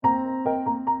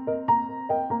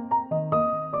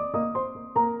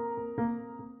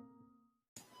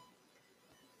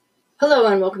Hello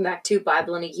and welcome back to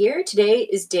Bible in a Year. Today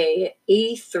is day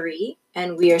 83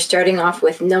 and we are starting off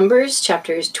with Numbers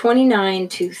chapters 29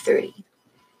 to 30.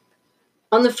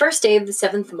 On the first day of the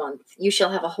 7th month, you shall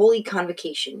have a holy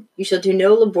convocation. You shall do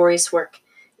no laborious work.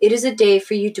 It is a day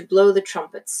for you to blow the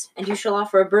trumpets, and you shall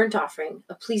offer a burnt offering,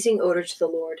 a pleasing odor to the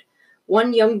Lord.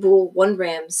 1 young bull, 1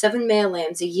 ram, 7 male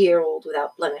lambs a year old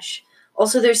without blemish.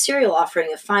 Also their cereal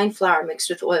offering of fine flour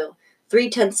mixed with oil,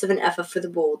 3/10 of an ephah for the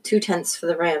bull, 2/10 for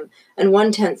the ram, and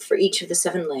 1/10 for each of the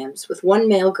 7 lambs, with 1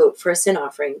 male goat for a sin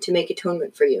offering, to make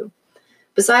atonement for you.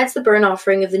 Besides the burnt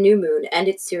offering of the new moon and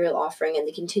its cereal offering, and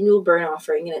the continual burnt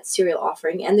offering and its cereal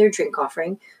offering, and their drink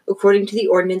offering, according to the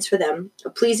ordinance for them, a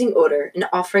pleasing odor, an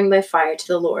offering by fire to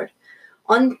the Lord.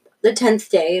 On the 10th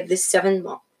day of this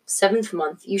 7th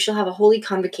month, you shall have a holy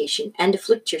convocation, and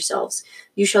afflict yourselves.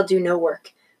 You shall do no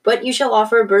work. But you shall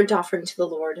offer a burnt offering to the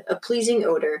Lord, a pleasing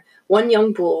odor, 1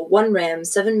 young bull, 1 ram,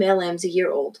 7 male lambs a year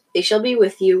old. They shall be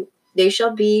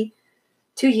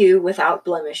to you without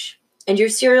blemish. And your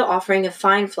cereal offering of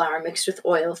fine flour mixed with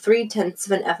oil, 3/10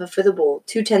 of an ephah for the bull,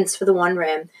 2/10 for the 1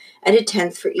 ram, and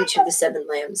 1/10 for each of the 7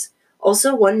 lambs.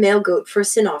 Also 1 male goat for a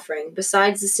sin offering,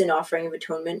 besides the sin offering of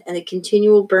atonement, and the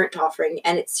continual burnt offering,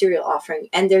 and its cereal offering,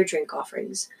 and their drink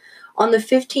offerings. On the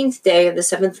 15th day of the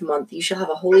 7th month you shall have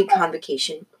a holy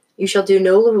convocation. You shall do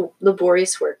no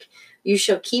laborious work. You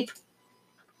shall keep...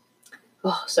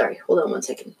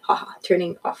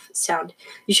 turning off sound.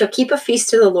 You shall keep a feast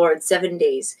to the Lord 7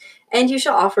 days. And you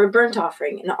shall offer a burnt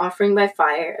offering, an offering by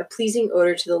fire, a pleasing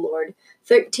odor to the Lord,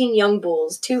 13 young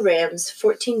bulls, 2 rams,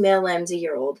 14 male lambs a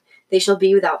year old. They shall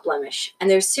be without blemish. And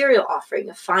their cereal offering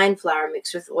of fine flour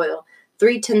mixed with oil,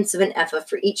 3/10 of an ephah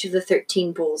for each of the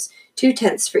 13 bulls,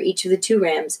 2/10 for each of the 2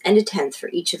 rams, and 1/10 for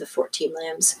each of the 14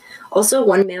 lambs. Also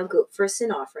 1 male goat for a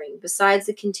sin offering, besides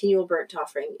the continual burnt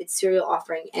offering, its cereal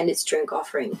offering, and its drink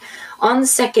offering. On the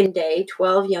 2nd day,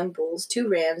 12 young bulls, 2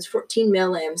 rams, 14 male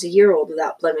lambs a year old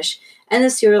without blemish, and the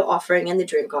cereal offering and the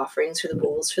drink offerings for the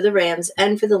bulls, for the rams,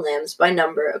 and for the lambs by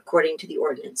number according to the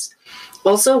ordinance.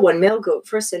 Also 1 male goat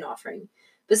for a sin offering,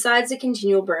 besides the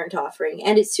continual burnt offering,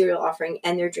 and its cereal offering,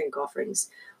 and their drink offerings.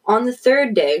 On the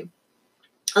 3rd day,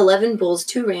 11 bulls,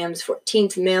 2 rams, 14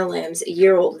 male lambs a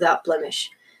year old without blemish,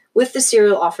 with the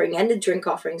cereal offering and the drink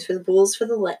offerings for the bulls, for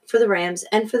the rams,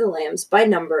 and for the lambs by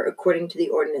number according to the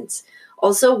ordinance.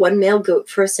 Also 1 male goat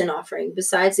for a sin offering,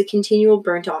 besides the continual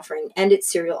burnt offering, and its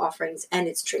cereal offerings, and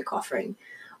its drink offering.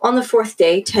 On the 4th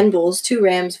day, 10 bulls, 2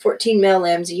 rams, 14 male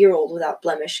lambs a year old without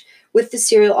blemish, with the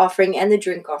cereal offering and the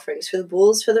drink offerings for the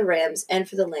bulls, for the rams, and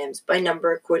for the lambs by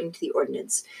number according to the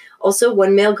ordinance. Also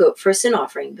 1 male goat for a sin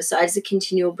offering, besides the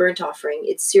continual burnt offering,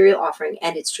 its cereal offering,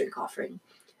 and its drink offering.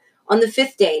 On the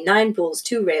 5th day, 9 bulls,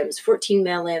 2 rams, 14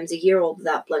 male lambs a year old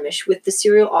without blemish, with the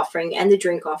cereal offering and the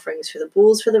drink offerings for the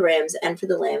bulls, for the rams, and for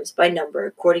the lambs by number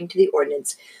according to the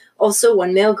ordinance. Also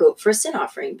 1 male goat for a sin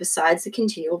offering, besides the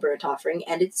continual burnt offering,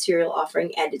 and its cereal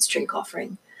offering, and its drink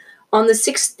offering. On the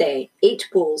 6th day, 8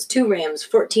 bulls, 2 rams,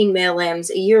 14 male lambs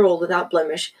a year old without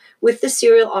blemish, with the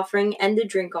cereal offering and the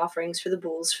drink offerings for the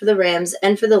bulls, for the rams,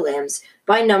 and for the lambs,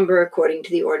 by number according to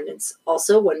the ordinance.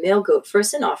 Also 1 male goat for a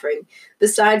sin offering,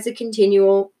 besides the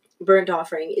continual burnt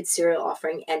offering, its cereal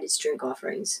offering, and its drink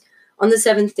offerings. On the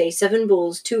 7th day, 7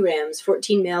 bulls, 2 rams,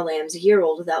 14 male lambs a year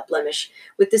old without blemish,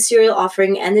 with the cereal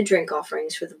offering and the drink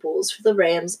offerings for the bulls, for the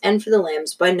rams, and for the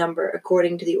lambs by number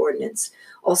according to the ordinance.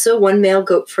 Also 1 male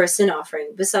goat for a sin offering,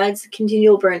 besides the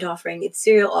continual burnt offering, its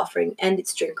cereal offering, and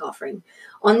its drink offering.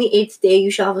 On the 8th day you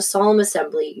shall have a solemn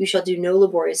assembly. You shall do no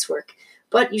laborious work,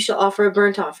 but you shall offer a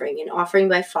burnt offering, an offering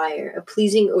by fire, a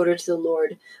pleasing odor to the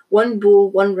Lord, 1 bull,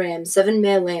 1 ram, 7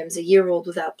 male lambs a year old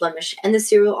without blemish, and the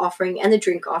cereal offering and the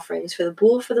drink offerings for the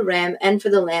bull, for the ram, and for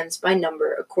the lambs by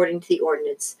number according to the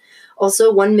ordinance.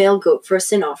 Also 1 male goat for a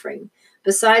sin offering,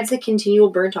 besides the continual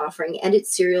burnt offering, and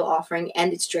its cereal offering,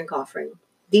 and its drink offering.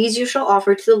 These you shall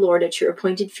offer to the Lord at your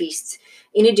appointed feasts,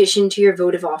 in addition to your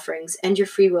votive offerings and your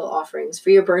freewill offerings, for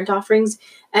your burnt offerings,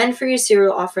 and for your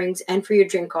cereal offerings, and for your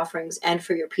drink offerings, and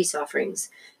for your peace offerings.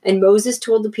 And Moses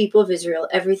told the people of Israel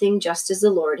everything just as the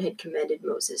Lord had commanded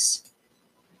Moses.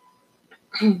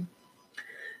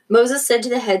 Moses said to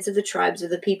the heads of the tribes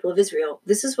of the people of Israel,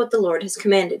 "This is what the Lord has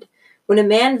commanded. When a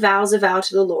man vows a vow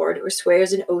to the Lord, or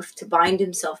swears an oath to bind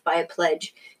himself by a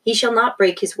pledge, he shall not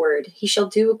break his word. He shall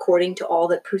do according to all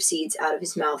that proceeds out of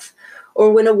his mouth.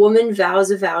 Or when a woman vows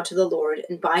a vow to the Lord,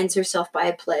 and binds herself by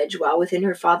a pledge while within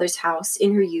her father's house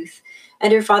in her youth,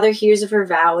 and her father hears of her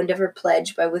vow and of her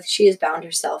pledge by which she has bound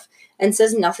herself, and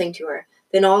says nothing to her,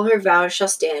 then all her vows shall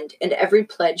stand, and every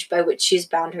pledge by which she has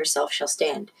bound herself shall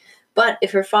stand. But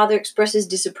if her father expresses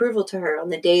disapproval to her on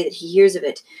the day that he hears of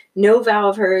it, no vow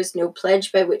of hers, no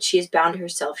pledge by which she has bound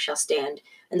herself shall stand,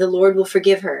 and the Lord will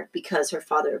forgive her, because her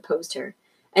father opposed her.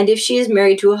 And if she is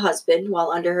married to a husband,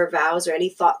 while under her vows or any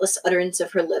thoughtless utterance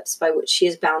of her lips by which she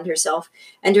has bound herself,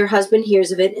 and her husband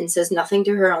hears of it and says nothing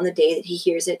to her on the day that he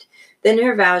hears it, then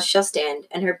her vows shall stand,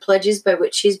 and her pledges by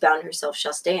which she has bound herself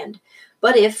shall stand.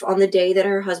 But if, on the day that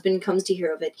her husband comes to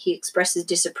hear of it, he expresses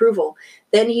disapproval,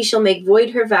 then he shall make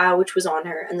void her vow which was on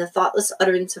her, and the thoughtless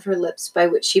utterance of her lips by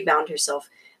which she bound herself,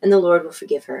 and the Lord will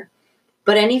forgive her.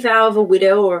 But any vow of a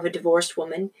widow or of a divorced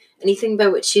woman, anything by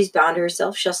which she has bound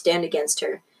herself, shall stand against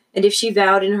her. And if she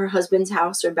vowed in her husband's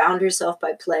house, or bound herself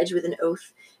by pledge with an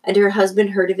oath, and her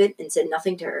husband heard of it, and said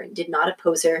nothing to her, and did not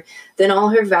oppose her, then all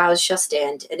her vows shall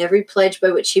stand, and every pledge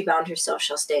by which she bound herself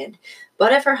shall stand.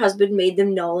 But if her husband made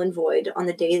them null and void on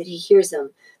the day that he hears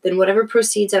them, then whatever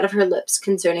proceeds out of her lips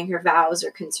concerning her vows,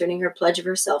 or concerning her pledge of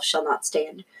herself, shall not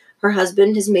stand. Her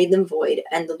husband has made them void,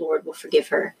 and the Lord will forgive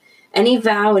her. Any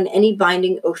vow and any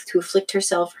binding oath to afflict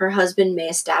herself, her husband may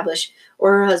establish,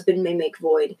 or her husband may make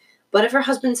void. But if her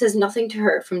husband says nothing to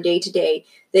her from day to day,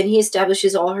 then he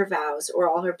establishes all her vows, or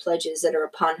all her pledges that are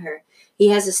upon her. He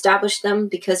has established them,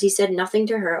 because he said nothing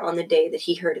to her on the day that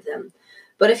he heard of them.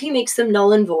 But if he makes them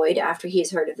null and void after he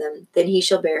has heard of them, then he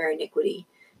shall bear her iniquity.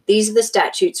 These are the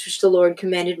statutes which the Lord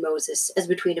commanded Moses, as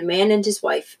between a man and his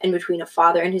wife, and between a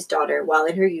father and his daughter, while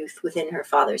in her youth within her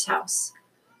father's house.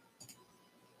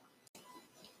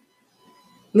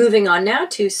 Moving on now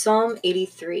to Psalm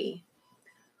 83.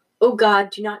 O God,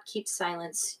 do not keep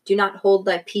silence. Do not hold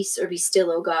thy peace or be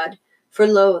still, O God. For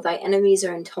lo, thy enemies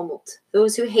are in tumult.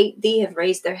 Those who hate thee have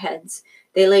raised their heads.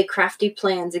 They lay crafty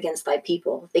plans against thy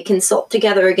people. They consult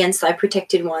together against thy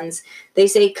protected ones. They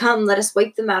say, Come, let us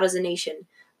wipe them out as a nation.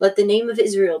 Let the name of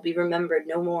Israel be remembered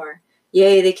no more.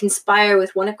 Yea, they conspire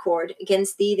with one accord.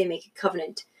 Against thee they make a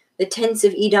covenant. The tents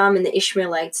of Edom and the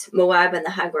Ishmaelites, Moab and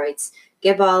the Hagrites,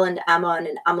 Gebal and Ammon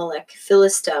and Amalek,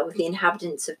 Philistia with the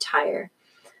inhabitants of Tyre.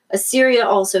 Assyria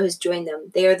also has joined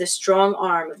them. They are the strong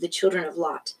arm of the children of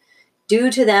Lot.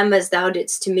 Do to them as thou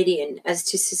didst to Midian, as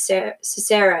to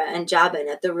Sisera and Jabin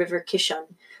at the river Kishon,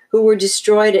 who were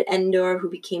destroyed at Endor, who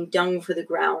became dung for the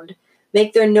ground.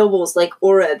 Make their nobles like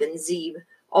Oreb and Zeb,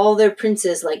 all their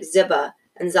princes like Zebah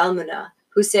and Zalmunna,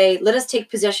 who say, Let us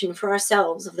take possession for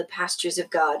ourselves of the pastures of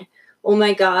God. O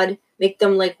my God, make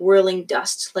them like whirling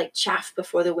dust, like chaff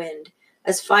before the wind.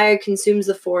 As fire consumes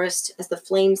the forest, as the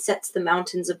flame sets the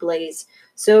mountains ablaze,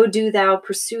 so do thou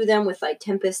pursue them with thy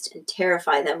tempest and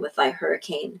terrify them with thy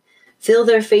hurricane. Fill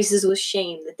their faces with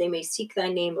shame, that they may seek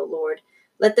thy name, O Lord.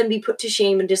 Let them be put to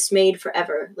shame and dismayed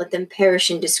forever. Let them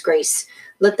perish in disgrace.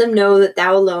 Let them know that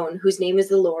thou alone, whose name is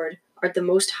the Lord, art the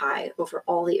Most High over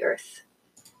all the earth.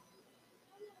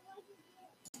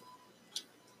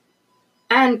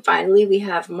 And finally, we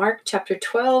have Mark chapter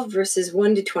 12, verses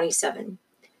 1 to 27.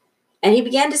 And he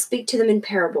began to speak to them in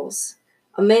parables.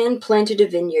 A man planted a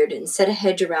vineyard and set a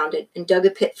hedge around it, and dug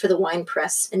a pit for the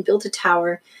winepress, and built a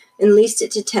tower, and leased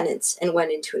it to tenants, and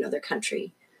went into another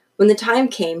country. When the time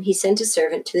came, he sent a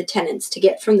servant to the tenants to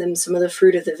get from them some of the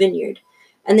fruit of the vineyard.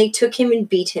 And they took him and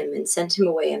beat him, and sent him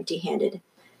away empty-handed.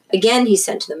 Again he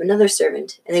sent to them another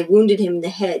servant, and they wounded him in the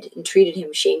head, and treated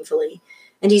him shamefully.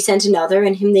 And he sent another,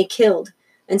 and him they killed.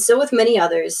 And so with many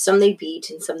others, some they beat,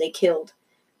 and some they killed.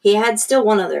 He had still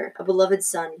one other, a beloved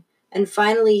son, and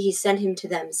finally he sent him to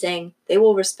them, saying, They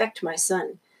will respect my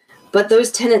son. But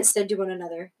those tenants said to one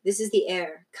another, This is the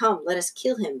heir. Come, let us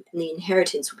kill him, and the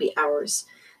inheritance will be ours.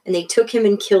 And they took him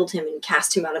and killed him, and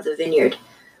cast him out of the vineyard.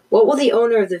 What will the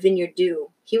owner of the vineyard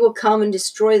do? He will come and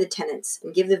destroy the tenants,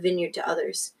 and give the vineyard to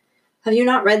others. Have you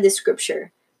not read this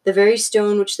scripture? The very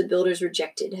stone which the builders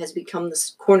rejected has become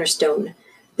the cornerstone.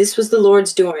 This was the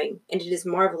Lord's doing, and it is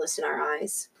marvelous in our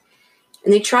eyes.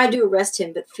 And they tried to arrest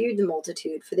him, but feared the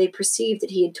multitude, for they perceived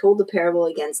that he had told the parable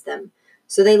against them.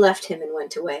 So they left him and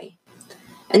went away.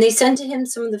 And they sent to him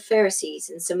some of the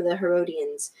Pharisees and some of the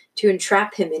Herodians to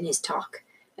entrap him in his talk.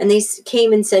 And they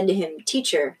came and said to him,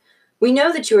 Teacher, we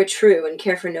know that you are true and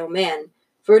care for no man,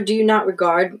 for you do not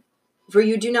regard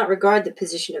the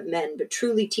position of men, but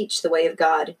truly teach the way of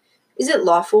God. Is it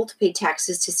lawful to pay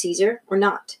taxes to Caesar or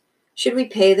not? Should we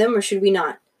pay them or should we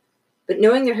not? But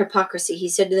knowing their hypocrisy, he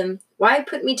said to them, Why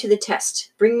put me to the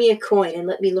test? Bring me a coin and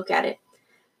let me look at it.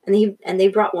 And they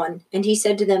brought one. And he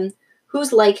said to them,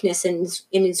 Whose likeness and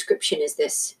inscription is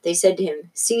this? They said to him,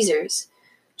 Caesar's.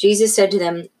 Jesus said to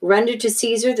them, Render to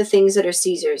Caesar the things that are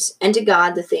Caesar's, and to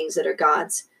God the things that are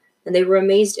God's. And they were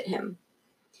amazed at him.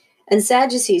 And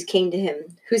Sadducees came to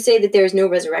him, who say that there is no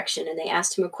resurrection, and they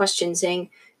asked him a question, saying,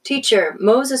 Teacher,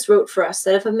 Moses wrote for us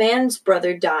that if a man's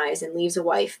brother dies and leaves a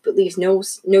wife, but leaves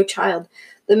no child,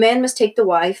 the man must take the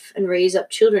wife and raise up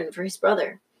children for his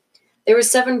brother. There were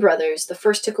 7 brothers. The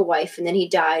first took a wife, and then he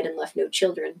died and left no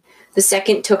children. The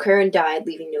second took her and died,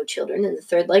 leaving no children, and the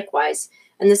third likewise.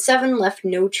 And the 7 left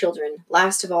no children.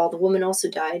 Last of all, the woman also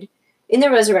died. In the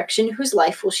resurrection, whose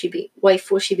wife will she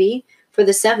be? For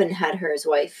the 7 had her as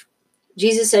wife.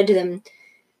 Jesus said to them,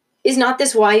 Is not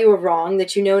this why you are wrong,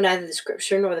 that you know neither the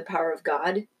Scripture nor the power of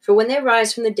God? For when they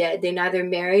rise from the dead, they neither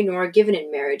marry nor are given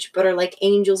in marriage, but are like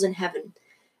angels in heaven.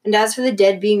 And as for the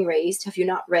dead being raised, have you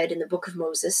not read in the book of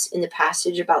Moses, in the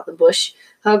passage about the bush,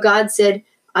 how God said,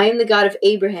 I am the God of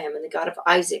Abraham, and the God of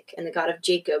Isaac, and the God of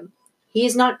Jacob. He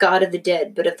is not God of the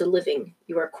dead, but of the living.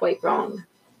 You are quite wrong.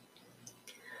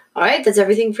 All right, that's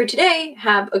everything for today.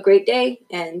 Have a great day,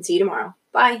 and see you tomorrow.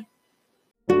 Bye.